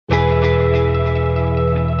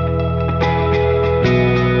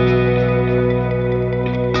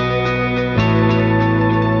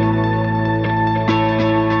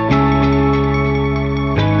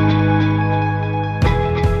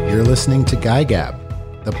listening to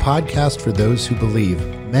GuyGab, the podcast for those who believe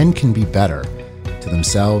men can be better to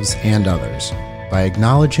themselves and others by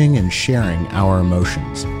acknowledging and sharing our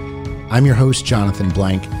emotions. I'm your host, Jonathan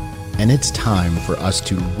Blank, and it's time for us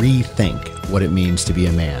to rethink what it means to be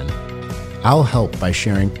a man. I'll help by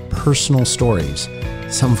sharing personal stories,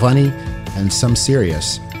 some funny and some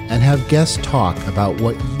serious, and have guests talk about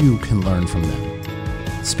what you can learn from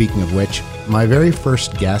them. Speaking of which, my very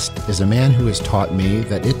first guest is a man who has taught me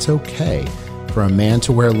that it's okay for a man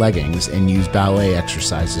to wear leggings and use ballet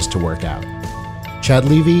exercises to work out. Chad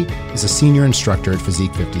Levy is a senior instructor at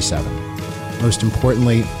Physique 57. Most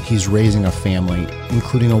importantly, he's raising a family,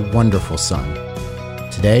 including a wonderful son.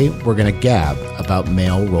 Today, we're going to gab about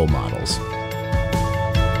male role models.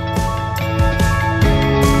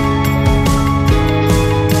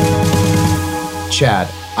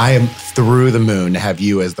 Chad, I am through the moon to have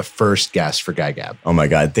you as the first guest for GuyGab. Oh my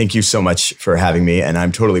God. Thank you so much for having me. And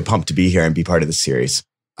I'm totally pumped to be here and be part of the series.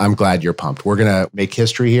 I'm glad you're pumped. We're going to make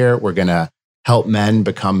history here. We're going to help men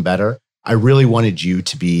become better. I really wanted you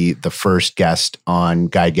to be the first guest on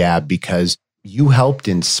GuyGab because you helped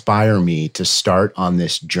inspire me to start on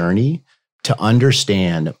this journey to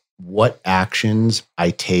understand what actions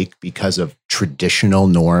I take because of traditional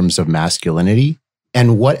norms of masculinity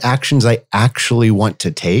and what actions I actually want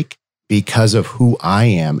to take because of who I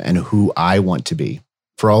am and who I want to be.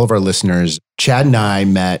 For all of our listeners, Chad and I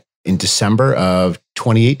met in December of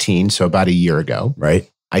 2018, so about a year ago. Right.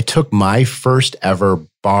 I took my first ever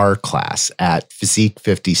bar class at Physique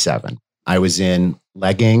 57. I was in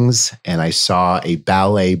leggings and I saw a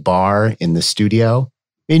ballet bar in the studio.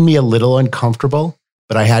 Made me a little uncomfortable,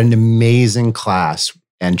 but I had an amazing class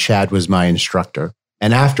and Chad was my instructor.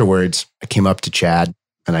 And afterwards, I came up to Chad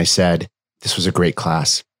and I said, "This was a great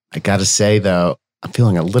class. I got to say, though, I'm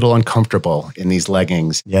feeling a little uncomfortable in these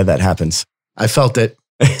leggings." Yeah, that happens. I felt it.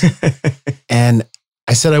 And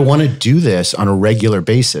I said, "I want to do this on a regular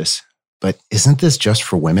basis, but isn't this just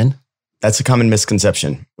for women?" That's a common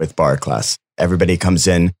misconception with bar class. Everybody comes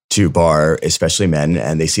in to bar, especially men,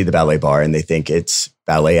 and they see the ballet bar and they think it's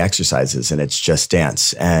ballet exercises and it's just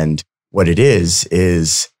dance. And what it is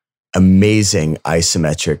amazing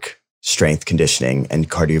isometric strength conditioning and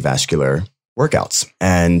cardiovascular workouts.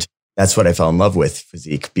 And that's what I fell in love with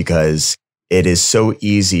Physique, because it is so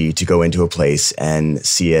easy to go into a place and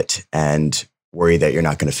see it and worry that you're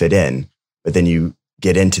not going to fit in. But then you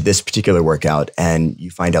get into this particular workout and you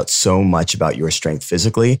find out so much about your strength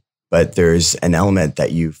physically, but there's an element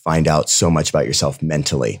that you find out so much about yourself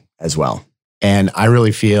mentally as well. And I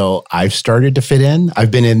really feel I've started to fit in.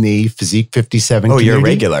 I've been in the Physique 57 community. You're a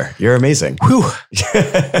regular. You're amazing. Whew.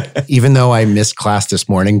 Even though I missed class this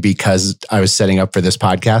morning because I was setting up for this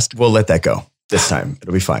podcast. We'll let that go this time.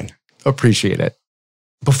 It'll be fine. Appreciate it.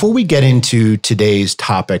 Before we get into today's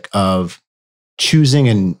topic of choosing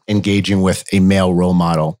and engaging with a male role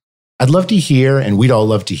model, I'd love to hear, and we'd all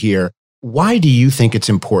love to hear, why do you think it's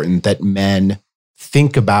important that men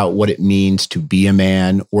think about what it means to be a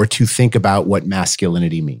man or to think about what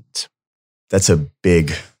masculinity means? That's a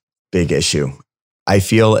big, big issue. I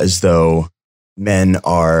feel as though men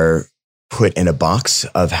are put in a box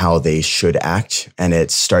of how they should act. And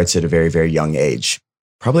it starts at a very, very young age,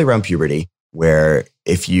 probably around puberty, where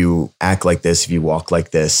if you act like this, if you walk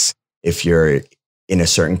like this, if you're in a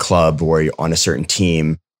certain club or you're on a certain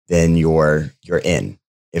team, then you're in.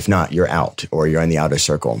 If not, you're out or you're in the outer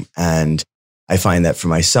circle. And I find that for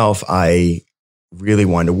myself, I really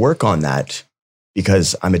wanted to work on that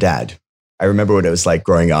because I'm a dad. I remember what it was like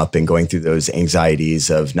growing up and going through those anxieties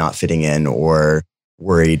of not fitting in or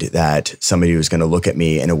worried that somebody was going to look at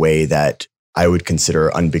me in a way that I would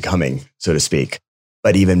consider unbecoming, so to speak.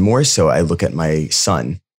 But even more so, I look at my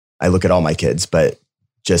son. I look at all my kids, but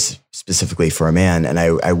just specifically for a man. And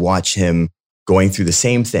I watch him going through the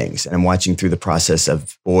same things. And I'm watching through the process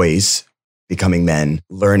of boys becoming men,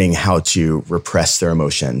 learning how to repress their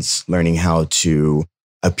emotions, learning how to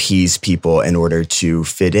appease people in order to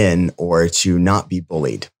fit in or to not be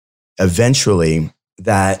bullied. Eventually,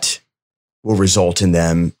 that will result in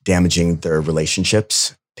them damaging their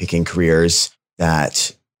relationships, picking careers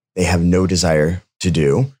that they have no desire to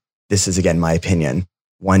do. This is, again, my opinion.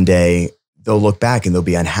 One day, they'll look back and they'll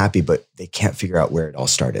be unhappy, but they can't figure out where it all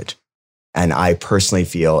started. And I personally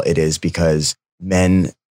feel it is because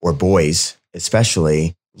men or boys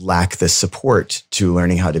especially lack the support to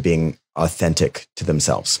learning how to being authentic to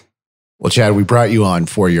themselves. Well, Chad, we brought you on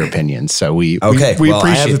for your opinions. So we appreciate I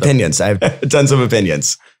have them. opinions. I have tons of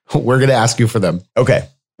opinions. We're going to ask you for them. Okay.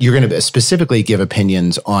 You're going to specifically give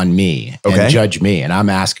opinions on me and judge me, and I'm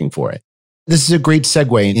asking for it. This is a great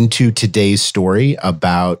segue into today's story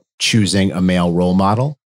about choosing a male role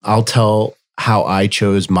model. I'll tell how I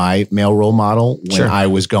chose my male role model when I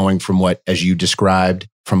was going from what, as you described,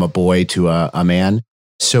 from a boy to a man.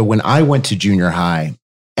 So when I went to junior high,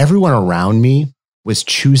 everyone around me was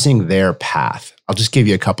choosing their path. I'll just give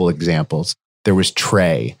you a couple examples. There was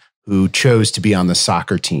Trey, who chose to be on the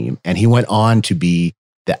soccer team, and he went on to be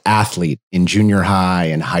the athlete in junior high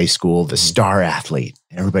and high school, the star athlete.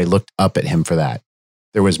 And everybody looked up at him for that.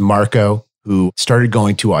 There was Marco, who started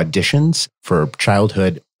going to auditions for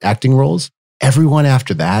childhood acting roles. Everyone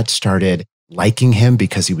after that started liking him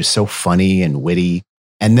because he was so funny and witty.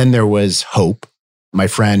 And then there was Hope, my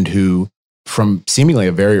friend, who from seemingly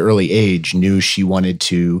a very early age knew she wanted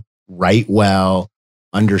to write well,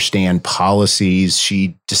 understand policies.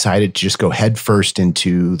 She decided to just go headfirst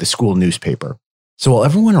into the school newspaper. So while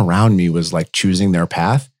everyone around me was like choosing their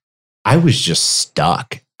path, I was just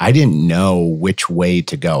stuck. I didn't know which way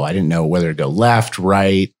to go. I didn't know whether to go left,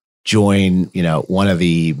 right, join, one of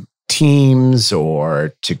the teams,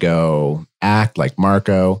 or to go act like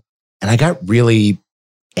Marco. And I got really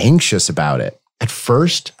anxious about it. At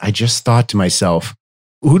first, I just thought to myself,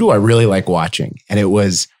 who do I really like watching? And it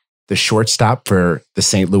was the shortstop for the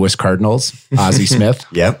St. Louis Cardinals, Ozzie Smith.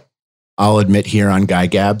 Yep. I'll admit here on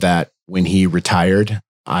GuyGab that when he retired,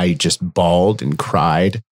 I just bawled and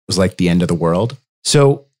cried. It was like the end of the world.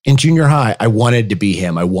 So in junior high, I wanted to be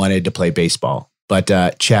him. I wanted to play baseball. But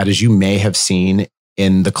Chad, as you may have seen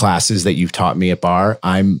in the classes that you've taught me at bar,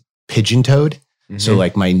 I'm pigeon-toed. Mm-hmm. So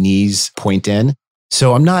like my knees point in.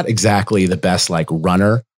 So I'm not exactly the best like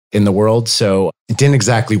runner in the world. So it didn't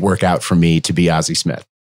exactly work out for me to be Ozzie Smith.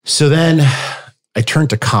 So then I turned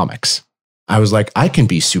to comics. I was like, I can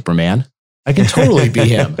be Superman. I can totally be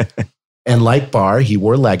him. And like Barr, he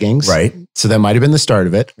wore leggings. Right. So that might have been the start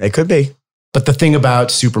of it. It could be. But the thing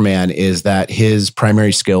about Superman is that his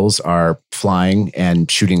primary skills are flying and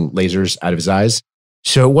shooting lasers out of his eyes.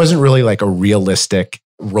 So it wasn't really like a realistic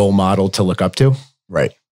role model to look up to.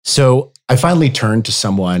 Right. So I finally turned to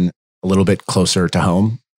someone a little bit closer to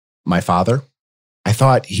home, my father. I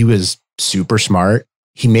thought he was super smart.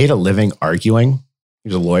 He made a living arguing. He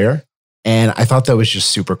was a lawyer. And I thought that was just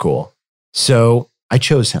super cool. So I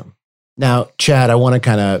chose him. Now, Chad, I want to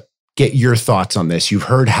kind of get your thoughts on this. You've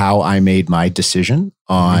heard how I made my decision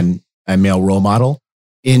on a male role model.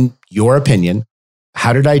 In your opinion,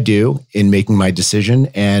 how did I do in making my decision?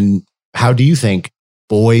 And how do you think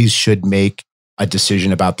boys should make a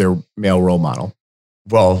decision about their male role model?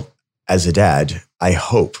 Well, as a dad, I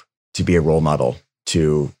hope to be a role model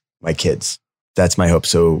to my kids. That's my hope.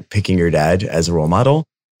 So picking your dad as a role model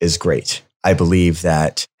is great. I believe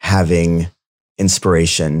that having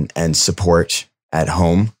inspiration and support at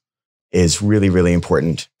home is really, really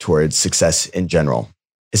important towards success in general,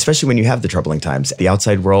 especially when you have the troubling times. The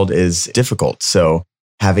outside world is difficult. So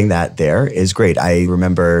having that there is great. I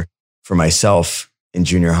remember for myself in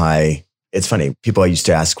junior high, it's funny. People used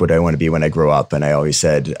to ask what I want to be when I grow up. And I always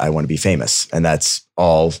said, I want to be famous. And that's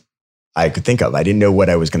all I could think of. I didn't know what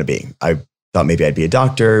I was going to be. I thought maybe I'd be a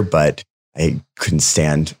doctor, but I couldn't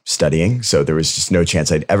stand studying. So there was just no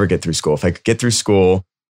chance I'd ever get through school. If I could get through school,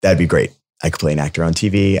 that'd be great. I could play an actor on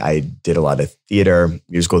TV. I did a lot of theater,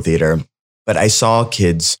 musical theater, but I saw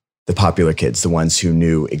kids, the popular kids, the ones who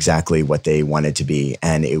knew exactly what they wanted to be.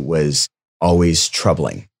 And it was always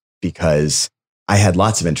troubling because I had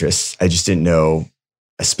lots of interests. I just didn't know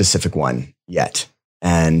a specific one yet.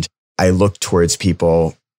 And I looked towards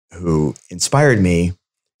people who inspired me,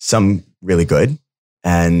 some really good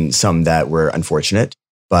and some that were unfortunate.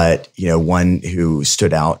 But, one who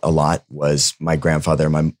stood out a lot was my grandfather,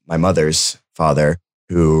 my mother's father,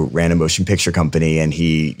 who ran a motion picture company. And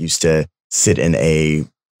he used to sit in a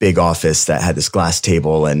big office that had this glass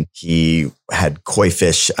table and he had koi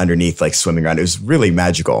fish underneath, like swimming around. It was really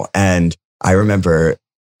magical. And I remember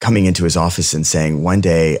coming into his office and saying, one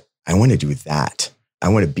day, I want to do that. I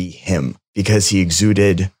want to be him, because he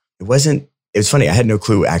exuded, it was funny. I had no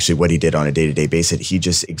clue actually what he did on a day-to-day basis. He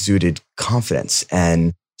just exuded confidence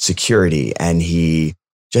and security. And he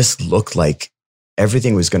just looked like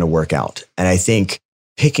everything was going to work out. And I think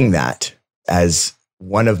picking that as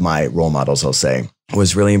one of my role models, I'll say,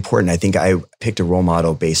 was really important. I think I picked a role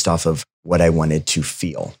model based off of what I wanted to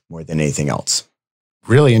feel more than anything else.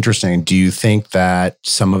 Really interesting. Do you think that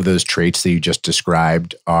some of those traits that you just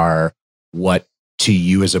described are what, to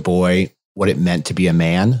you as a boy, what it meant to be a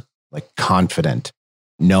man? Like confident,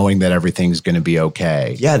 knowing that everything's going to be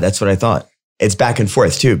okay. Yeah, that's what I thought. It's back and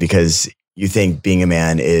forth too, because you think being a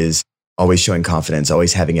man is always showing confidence,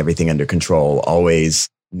 always having everything under control, always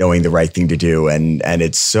knowing the right thing to do. And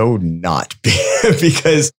it's so not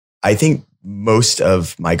because I think most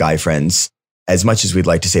of my guy friends as much as we'd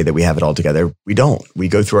like to say that we have it all together, we don't. We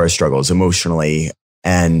go through our struggles emotionally.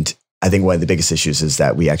 And I think one of the biggest issues is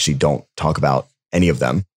that we actually don't talk about any of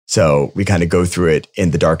them. So we kind of go through it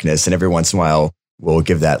in the darkness. And every once in a while, we'll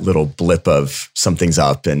give that little blip of something's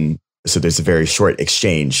up. And so there's a very short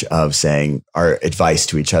exchange of saying our advice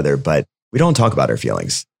to each other, but we don't talk about our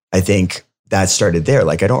feelings. I think that started there.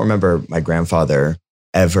 Like, I don't remember my grandfather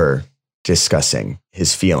ever discussing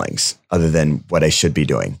his feelings other than what I should be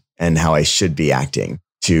doing and how I should be acting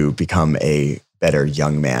to become a better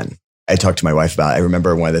young man. I talked to my wife about, I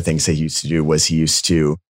remember one of the things that he used to do was he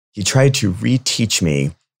tried to reteach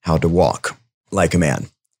me how to walk like a man.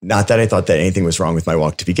 Not that I thought that anything was wrong with my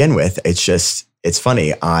walk to begin with. It's just, it's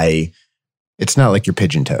funny. It's not like you're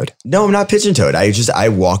pigeon-toed. No, I'm not pigeon-toed. I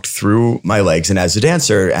walked through my legs, and as a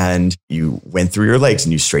dancer, and you went through your legs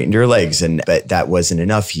and you straightened your legs. But that wasn't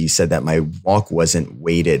enough. He said that my walk wasn't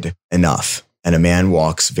weighted enough, and a man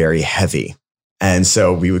walks very heavy. And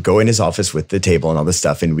so we would go in his office with the table and all this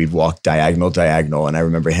stuff, and we'd walk diagonal. And I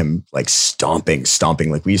remember him like stomping.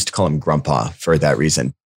 Like, we used to call him Grandpa for that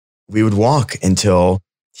reason. We would walk until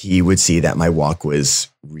he would see that my walk was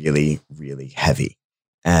really, really heavy.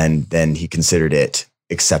 And then he considered it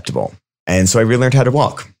acceptable. And so I relearned how to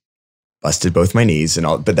walk. Busted both my knees and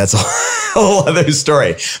all, but that's a whole other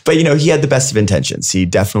story. But, he had the best of intentions.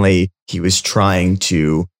 He was trying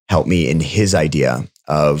to help me in his idea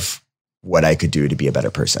of what I could do to be a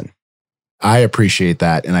better person. I appreciate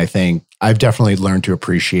that. And I think I've definitely learned to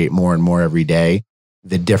appreciate more and more every day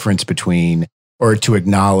the difference between, or to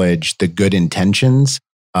acknowledge the good intentions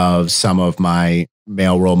of some of my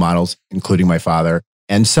male role models, including my father,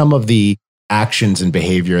 and some of the actions and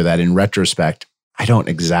behavior that in retrospect, I don't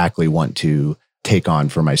exactly want to take on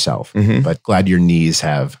for myself. Mm-hmm. But glad your knees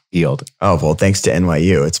have healed. Oh, well, thanks to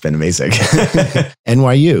NYU. It's been amazing.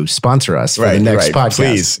 NYU, sponsor us for the next podcast.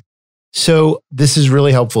 Please. So this is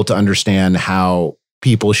really helpful to understand how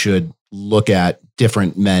people should look at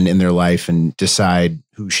different men in their life and decide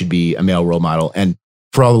who should be a male role model. And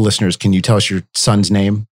for all the listeners, can you tell us your son's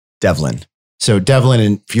name? Devlin. So Devlin,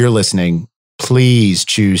 and if you're listening, please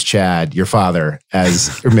choose Chad, your father,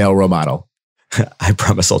 as your male role model. I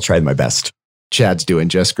promise I'll try my best. Chad's doing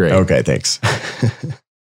just great. Okay, thanks.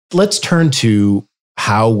 Let's turn to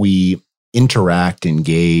how we interact,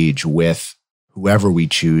 engage with whoever we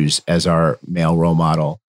choose as our male role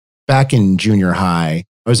model. Back in junior high,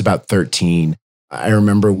 I was about 13. I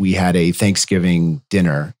remember we had a Thanksgiving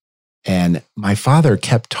dinner, and my father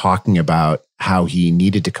kept talking about how he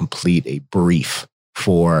needed to complete a brief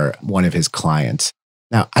for one of his clients.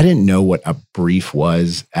 Now, I didn't know what a brief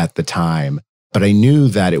was at the time, but I knew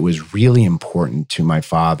that it was really important to my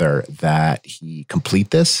father that he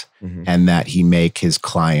complete this and that he make his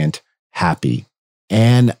client happy.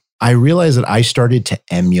 And I realized that I started to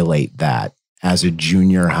emulate that as a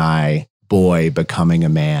junior high boy becoming a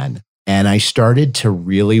man. And I started to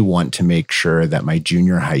really want to make sure that my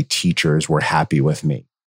junior high teachers were happy with me.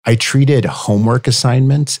 I treated homework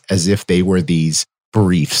assignments as if they were these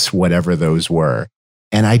briefs, whatever those were.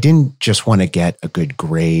 And I didn't just want to get a good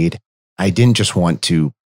grade. I didn't just want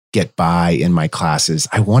to get by in my classes.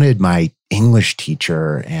 I wanted my English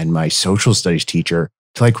teacher and my social studies teacher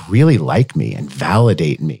to really like me and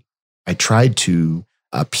validate me. I tried to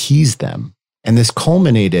appease them. And this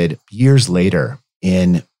culminated years later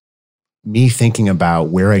in me thinking about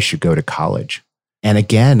where I should go to college. And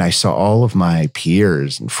again, I saw all of my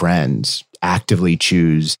peers and friends actively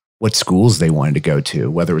choose what schools they wanted to go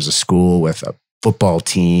to, whether it was a school with a football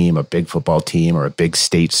team, a big football team, or a big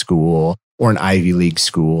state school, or an Ivy League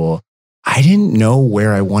school. I didn't know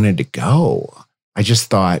where I wanted to go. I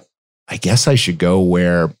just thought, I guess I should go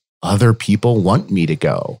where other people want me to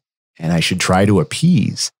go, and I should try to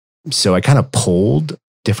appease. So I kind of polled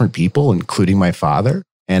different people, including my father,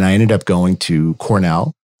 and I ended up going to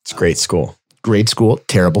Cornell. It's a great school. Great school,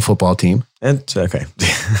 terrible football team. It's okay.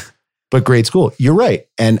 But great school. You're right.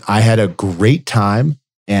 And I had a great time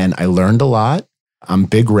and I learned a lot. I'm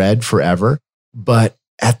Big Red forever. But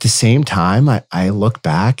at the same time, I look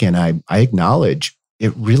back and I acknowledge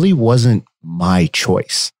it really wasn't my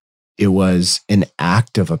choice. It was an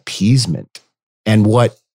act of appeasement. And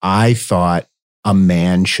what I thought a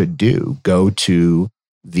man should do, go to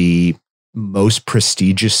the most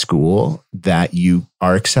prestigious school that you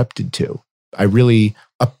are accepted to. I really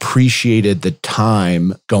appreciated the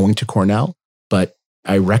time going to Cornell, but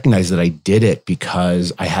I recognized that I did it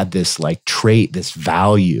because I had this trait, this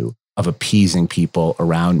value of appeasing people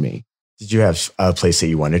around me. Did you have a place that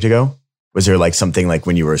you wanted to go? Was there something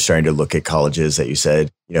when you were starting to look at colleges that you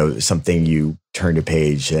said, something you turned a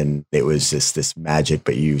page and it was this magic,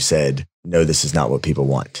 but you said, no, this is not what people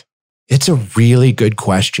want? It's a really good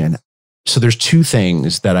question. So there's two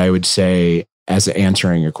things that I would say as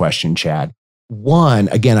answering your question, Chad. One,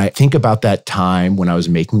 again, I think about that time when I was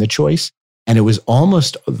making the choice, and it was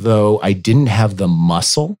almost though I didn't have the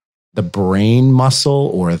muscle, the brain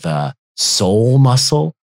muscle or the soul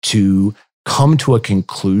muscle to come to a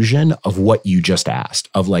conclusion of what you just asked,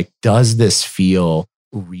 of like, does this feel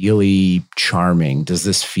really charming? Does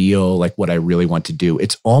this feel like what I really want to do?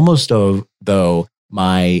 It's almost though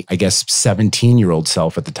my, I guess, 17-year-old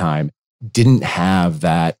self at the time didn't have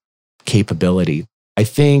that capability. I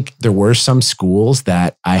think there were some schools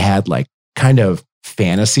that I had like kind of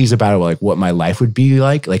fantasies about like what my life would be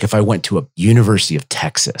like if I went to a University of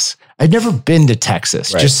Texas. I'd never been to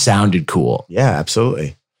Texas, Right. Just sounded cool. Yeah,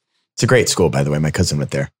 absolutely. It's a great school, by the way. My cousin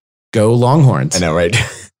went there. Go Longhorns. I know, right?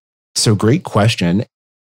 So great question.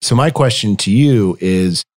 So my question to you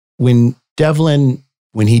is, when Devlin,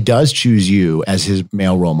 when he does choose you as his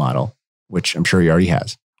male role model, which I'm sure he already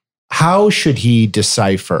has, how should he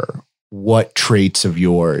decipher what traits of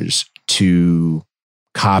yours to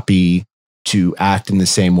copy, to act in the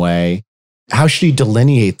same way? How should he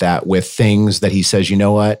delineate that with things that he says, you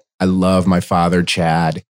know what? I love my father,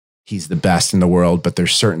 Chad. He's the best in the world, but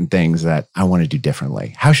there's certain things that I want to do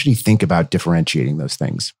differently. How should he think about differentiating those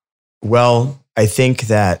things? Well, I think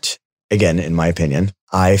that, again, in my opinion,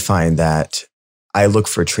 I find that I look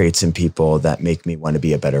for traits in people that make me want to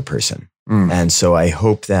be a better person. And so I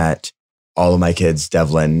hope that all of my kids,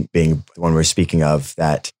 Devlin being the one we're speaking of,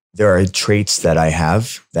 that there are traits that I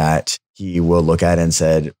have that he will look at and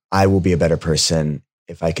said, I will be a better person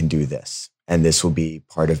if I can do this. And this will be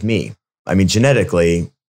part of me. I mean, genetically,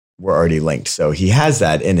 we're already linked. So he has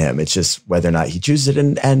that in him. It's just whether or not he chooses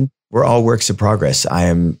it. And we're all works of progress. I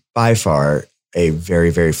am by far a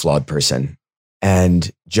very, very flawed person. And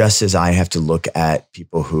just as I have to look at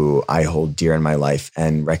people who I hold dear in my life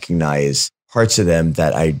and recognize parts of them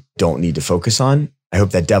that I don't need to focus on, I hope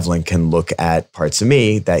that Devlin can look at parts of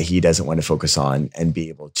me that he doesn't want to focus on and be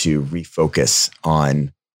able to refocus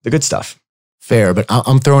on the good stuff. Fair, but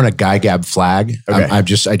I'm throwing a GuyGab flag. Okay. I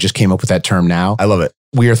just came up with that term now. I love it.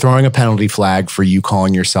 We are throwing a penalty flag for you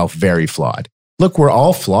calling yourself very flawed. Look, we're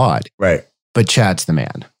all flawed, Right. but Chad's the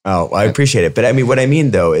man. Oh, I appreciate it. But I mean, what I mean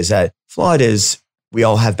though, is that flawed is we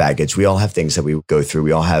all have baggage. We all have things that we go through.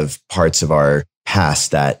 We all have parts of our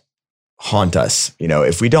past that haunt us. You know,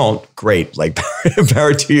 if we don't, great, like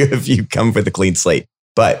power to you if you come with a clean slate.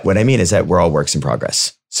 But what I mean is that we're all works in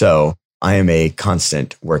progress. So I am a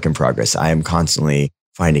constant work in progress. I am constantly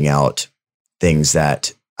finding out things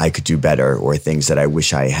that I could do better or things that I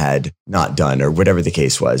wish I had not done or whatever the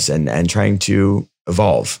case was, and trying to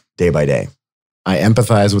evolve day by day. I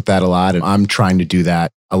empathize with that a lot. And I'm trying to do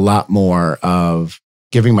that a lot more, of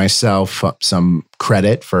giving myself some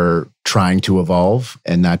credit for trying to evolve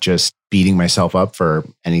and not just beating myself up for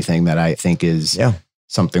anything that I think is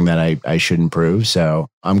something that I should improve. So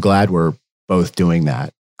I'm glad we're both doing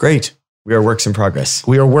that. Great. We are works in progress.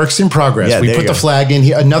 We are works in progress. Yeah, we put the flag in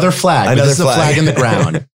here. Another flag. Another but this is flag. a flag in the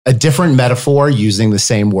ground. A different metaphor using the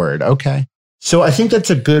same word. Okay. So I think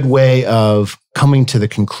that's a good way of coming to the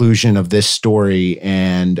conclusion of this story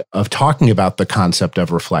and of talking about the concept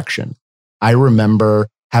of reflection. I remember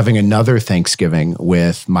having another Thanksgiving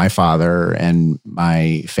with my father and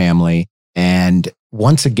my family. And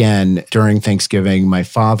once again, during Thanksgiving, my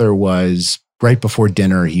father was, right before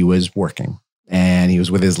dinner, he was working and he was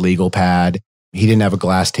with his legal pad. He didn't have a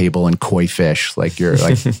glass table and koi fish like your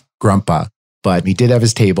like grandpa, but he did have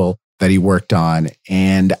his table that he worked on.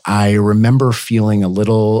 And I remember feeling a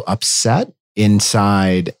little upset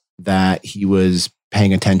inside that he was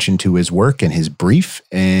paying attention to his work and his brief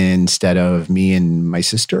instead of me and my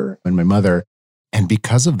sister and my mother. And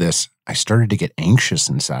because of this, I started to get anxious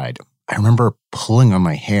inside. I remember pulling on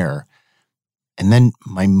my hair, and then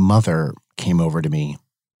my mother came over to me,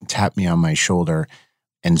 tapped me on my shoulder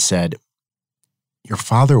and said, "Your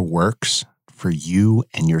father works for you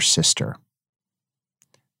and your sister."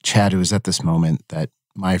 Chad, it was at this moment that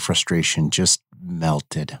my frustration just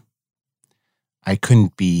melted. I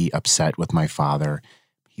couldn't be upset with my father.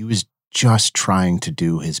 He was just trying to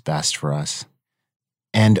do his best for us.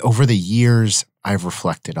 And over the years, I've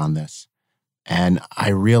reflected on this. And I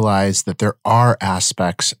realized that there are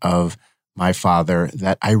aspects of my father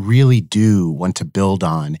that I really do want to build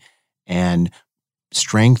on and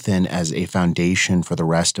strengthen as a foundation for the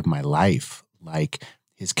rest of my life, like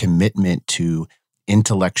his commitment to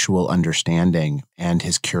intellectual understanding and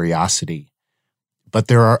his curiosity. But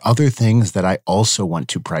there are other things that I also want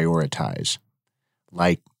to prioritize,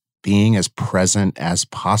 like being as present as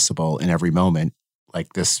possible in every moment,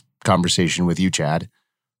 like this conversation with you, Chad.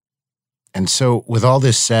 And so with all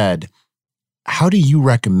this said, how do you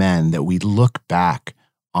recommend that we look back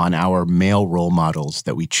on our male role models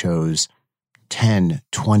that we chose 10,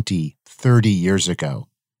 20, 30 years ago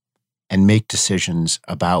and make decisions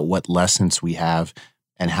about what lessons we have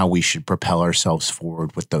and how we should propel ourselves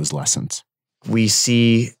forward with those lessons? We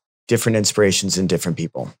see different inspirations in different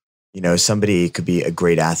people. Somebody could be a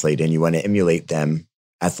great athlete and you want to emulate them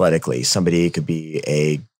athletically. Somebody could be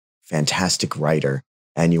a fantastic writer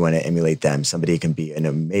and you want to emulate them. Somebody can be an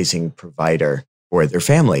amazing provider for their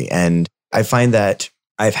family. And I find that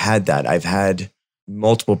I've had that. I've had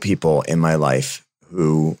multiple people in my life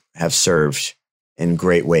who have served in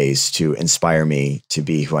great ways to inspire me to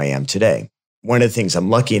be who I am today. One of the things I'm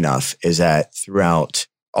lucky enough is that throughout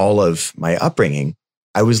all of my upbringing,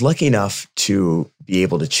 I was lucky enough to be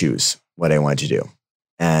able to choose what I wanted to do.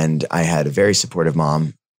 And I had a very supportive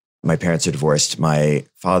mom. My parents are divorced. My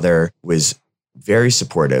father was very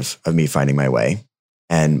supportive of me finding my way.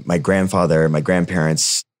 And my grandfather, my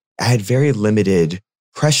grandparents, I had very limited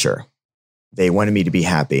pressure. They wanted me to be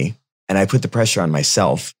happy. And I put the pressure on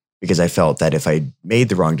myself because I felt that if I made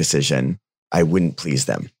the wrong decision, I wouldn't please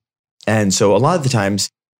them. And so a lot of the times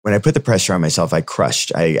when I put the pressure on myself, I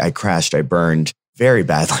crushed, I crashed, I burned very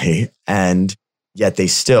badly. And yet they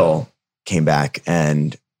still came back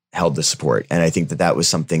and held the support. And I think that that was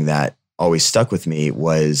something that always stuck with me,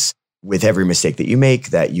 was with every mistake that you make,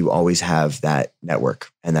 that you always have that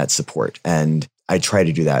network and that support. And I try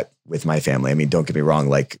to do that with my family. I mean, don't get me wrong,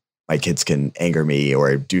 like my kids can anger me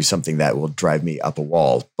or do something that will drive me up a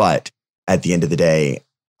wall. But at the end of the day,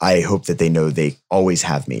 I hope that they know they always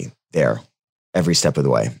have me there every step of the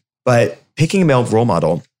way. But picking a male role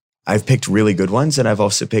model, I've picked really good ones, and I've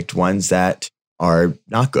also picked ones that are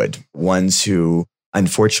not good. Ones who,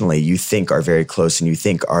 unfortunately, you think are very close and you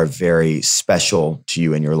think are very special to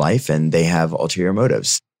you in your life, and they have ulterior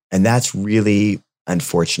motives. And that's really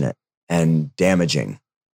unfortunate and damaging.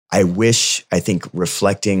 I think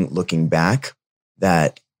reflecting, looking back,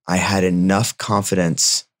 that I had enough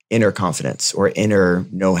inner confidence or inner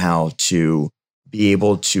know-how to be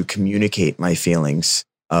able to communicate my feelings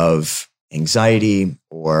of anxiety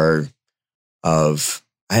or of,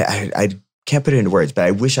 I can't put it into words, but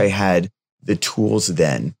I wish I had the tools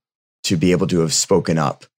then to be able to have spoken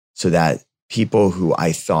up so that people who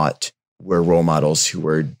I thought were role models who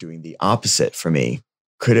were doing the opposite for me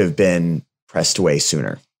could have been pressed away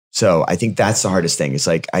sooner. So I think that's the hardest thing. It's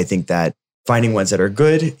like, I think that finding ones that are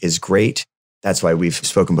good is great. That's why we've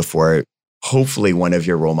spoken before. Hopefully one of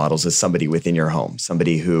your role models is somebody within your home,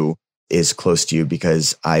 somebody who is close to you,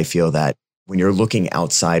 because I feel that when you're looking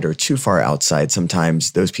outside or too far outside,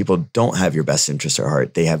 sometimes those people don't have your best interest at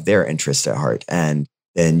heart. They have their interest at heart. And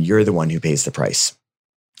then you're the one who pays the price.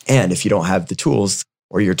 And if you don't have the tools,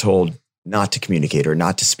 or you're told not to communicate or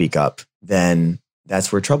not to speak up, then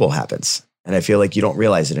that's where trouble happens. And I feel like you don't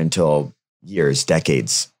realize it until years,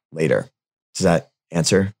 decades later. Does that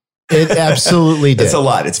answer? It absolutely did. It's a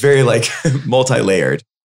lot. It's very multi-layered.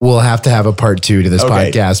 We'll have to have a part 2 to this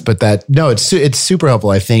podcast, but it's super helpful.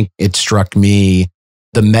 I think it struck me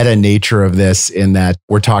the meta nature of this, in that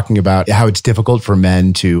we're talking about how it's difficult for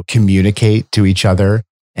men to communicate to each other.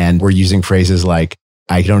 And we're using phrases like,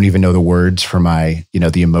 I don't even know the words for my,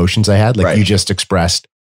 the emotions I had, like you just expressed.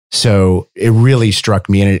 So it really struck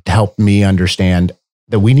me, and it helped me understand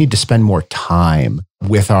that we need to spend more time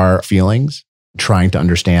with our feelings, trying to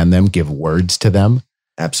understand them, give words to them.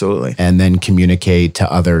 Absolutely. And then communicate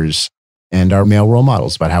to others and our male role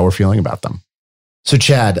models about how we're feeling about them. So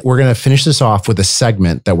Chad, we're going to finish this off with a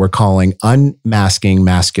segment that we're calling Unmasking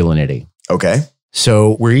Masculinity. Okay.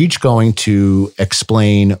 So we're each going to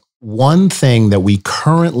explain one thing that we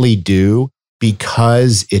currently do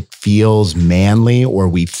because it feels manly, or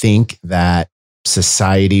we think that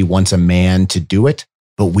society wants a man to do it,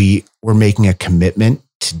 but we're making a commitment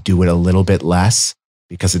to do it a little bit less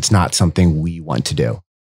because it's not something we want to do.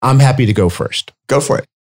 I'm happy to go first. Go for it.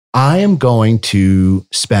 I am going to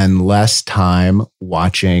spend less time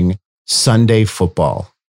watching Sunday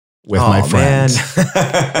football with my friends.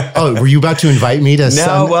 Oh, were you about to invite me to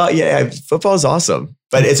Sunday? Well, yeah, football is awesome,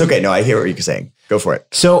 but it's okay. No, I hear what you're saying. Go for it.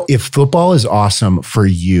 So if football is awesome for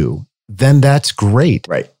you, then that's great.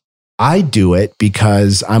 Right. I do it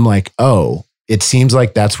because I'm like, oh, it seems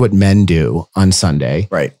like that's what men do on Sunday.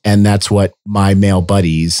 Right. And that's what my male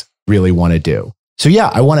buddies really want to do. So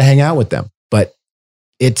yeah, I want to hang out with them, but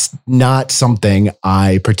it's not something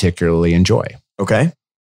I particularly enjoy. Okay.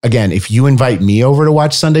 Again, if you invite me over to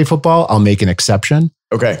watch Sunday football, I'll make an exception.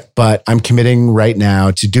 Okay. But I'm committing right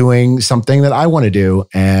now to doing something that I want to do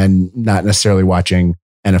and not necessarily watching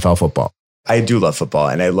NFL football. I do love football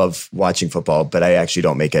and I love watching football, but I actually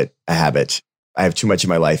don't make it a habit I have too much in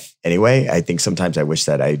my life anyway. I think sometimes I wish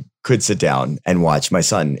that I could sit down and watch. My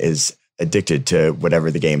son is addicted to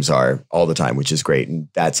whatever the games are all the time, which is great. And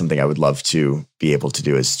that's something I would love to be able to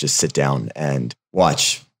do, is just sit down and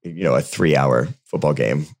watch, a 3-hour football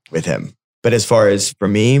game with him. But as far as for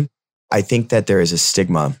me, I think that there is a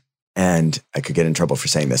stigma, and I could get in trouble for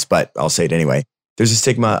saying this, but I'll say it anyway. There's a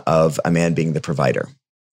stigma of a man being the provider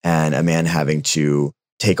and a man having to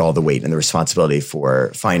take all the weight and the responsibility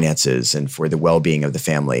for finances and for the well-being of the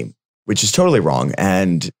family, which is totally wrong.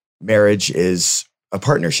 And marriage is a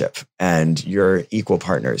partnership and you're equal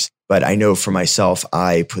partners. But I know for myself,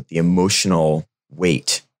 I put the emotional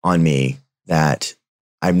weight on me that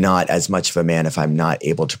I'm not as much of a man if I'm not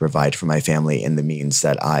able to provide for my family in the means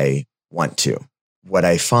that I want to. What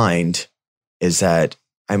I find is that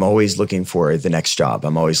I'm always looking for the next job.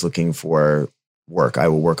 I'm always looking for work. I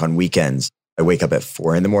will work on weekends. I wake up at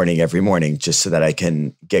 4 a.m. every morning just so that I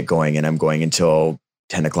can get going. And I'm going until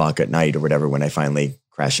 10 o'clock at night or whatever when I finally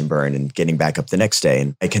crash and burn, and getting back up the next day.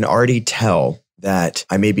 And I can already tell that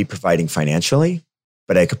I may be providing financially,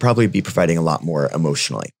 but I could probably be providing a lot more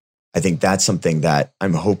emotionally. I think that's something that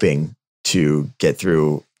I'm hoping to get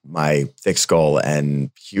through my thick skull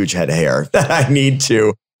and huge head of hair, that I need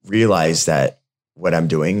to realize that what I'm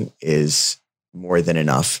doing is more than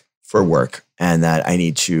enough for work, and that I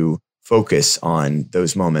need to focus on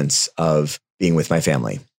those moments of being with my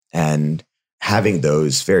family and having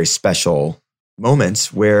those very special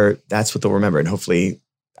moments where that's what they'll remember. And hopefully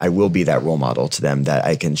I will be that role model to them, that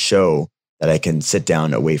I can show that I can sit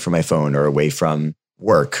down away from my phone or away from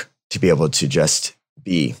work to be able to just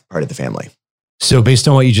be part of the family. So based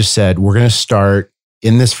on what you just said, we're going to start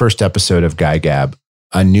in this first episode of GuyGab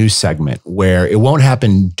a new segment where it won't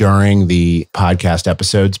happen during the podcast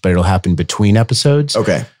episodes, but it'll happen between episodes.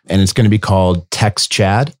 Okay. And it's going to be called Text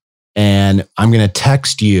Chad. And I'm going to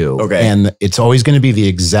text you. Okay. And it's always going to be the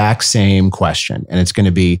exact same question. And it's going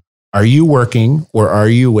to be, are you working or are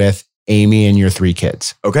you with Amy and your 3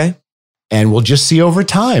 kids? Okay. And we'll just see over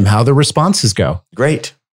time how the responses go.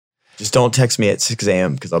 Great. Just don't text me at 6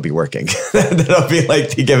 a.m. because I'll be working. That'll be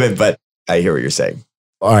like the given, but I hear what you're saying.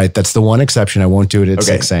 All right. That's the one exception. I won't do it at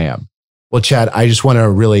 6 a.m. Well, Chad, I just want to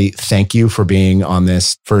really thank you for being on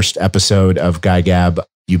this first episode of GuyGab.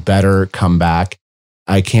 You better come back.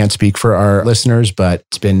 I can't speak for our listeners, but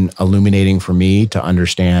it's been illuminating for me to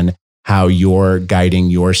understand how you're guiding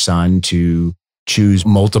your son to choose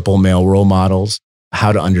multiple male role models,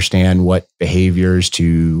 how to understand what behaviors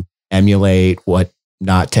to emulate, what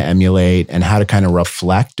not to emulate, and how to kind of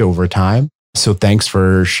reflect over time. So thanks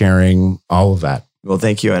for sharing all of that. Well,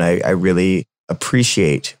 thank you. And I really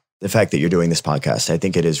appreciate the fact that you're doing this podcast. I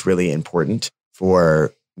think it is really important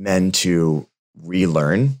for men to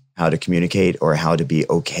relearn how to communicate or how to be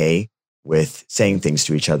okay with saying things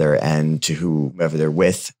to each other and to whomever they're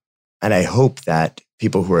with. And I hope that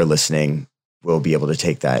people who are listening will be able to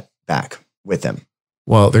take that back with them.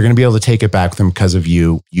 Well, they're going to be able to take it back with them because of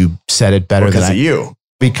you. You said it better than I. Because of you.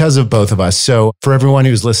 Because of both of us. So for everyone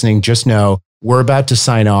who's listening, just know we're about to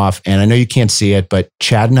sign off. And I know you can't see it, but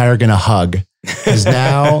Chad and I are going to hug, because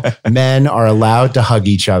now men are allowed to hug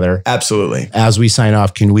each other. Absolutely. As we sign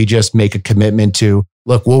off, can we just make a commitment to,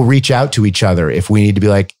 look, we'll reach out to each other if we need to be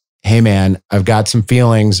like, hey man, I've got some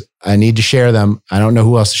feelings. I need to share them. I don't know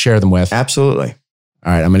who else to share them with. Absolutely.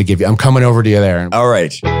 All right. I'm coming over to you there. All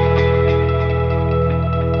right.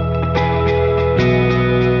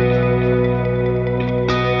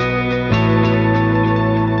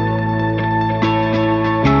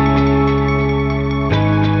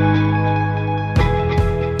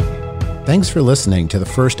 Thanks for listening to the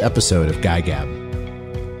first episode of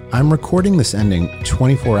GuyGab. I'm recording this ending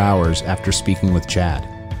 24 hours after speaking with Chad.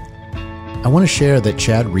 I want to share that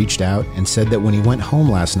Chad reached out and said that when he went home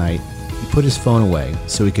last night, he put his phone away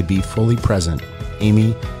so he could be fully present,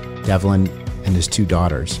 Amy, Devlin, and his 2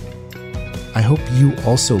 daughters. I hope you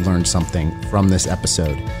also learned something from this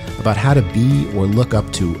episode about how to be or look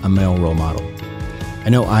up to a male role model. I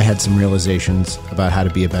know I had some realizations about how to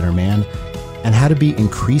be a better man and how to be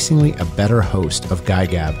increasingly a better host of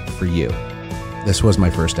GuyGab for you. This was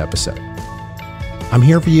my first episode. I'm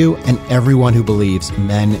here for you and everyone who believes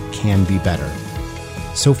men can be better.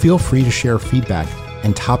 So feel free to share feedback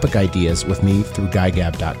and topic ideas with me through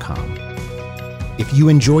GuyGab.com. If you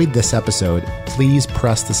enjoyed this episode, please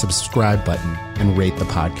press the subscribe button and rate the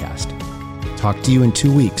podcast. Talk to you in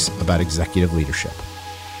 2 weeks about executive leadership.